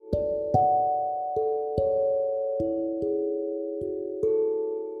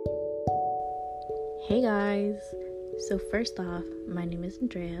Hey guys! So first off, my name is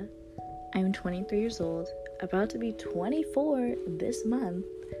Andrea. I'm 23 years old, about to be 24 this month,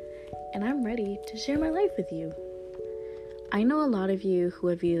 and I'm ready to share my life with you. I know a lot of you who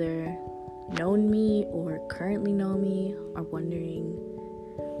have either known me or currently know me are wondering,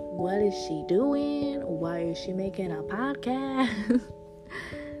 what is she doing? Why is she making a podcast?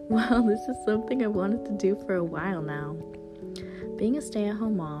 Well, this is something I wanted to do for a while now. Being a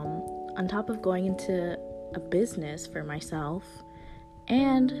stay-at-home mom, on top of going into a business for myself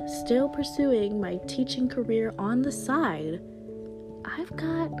and still pursuing my teaching career on the side, I've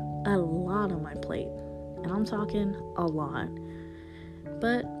got a lot on my plate, and I'm talking a lot.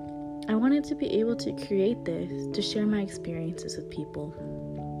 But I wanted to be able to create this to share my experiences with people.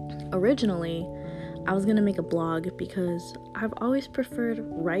 Originally, I was going to make a blog because I've always preferred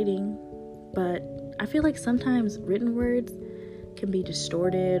writing, but I feel like sometimes written words can be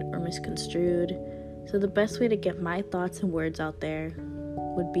distorted or misconstrued, so the best way to get my thoughts and words out there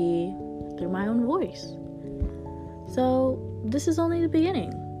would be through my own voice. So this is only the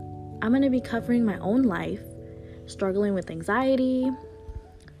beginning. I'm going to be covering my own life, struggling with anxiety,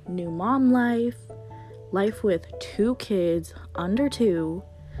 new mom life, life with 2 kids under 2,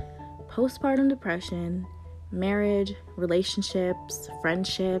 postpartum depression, marriage, relationships,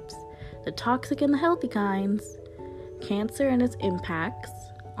 friendships, the toxic and the healthy kinds, cancer and its impacts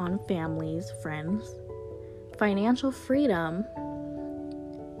on families, friends, financial freedom,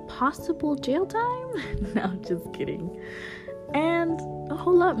 possible jail time? No, just kidding. And a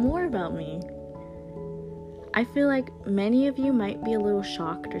whole lot more about me. I feel like many of you might be a little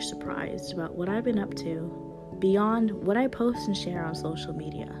shocked or surprised about what I've been up to beyond what I post and share on social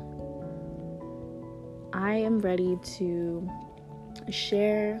media. I am ready to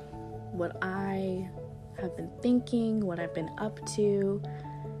share what I have been thinking, what I've been up to,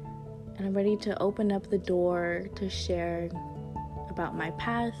 and I'm ready to open up the door to share about my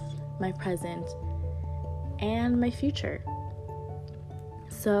past, my present, and my future.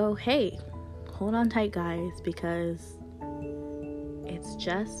 So hey, hold on tight guys, because it's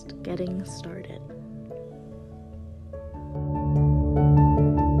just getting started.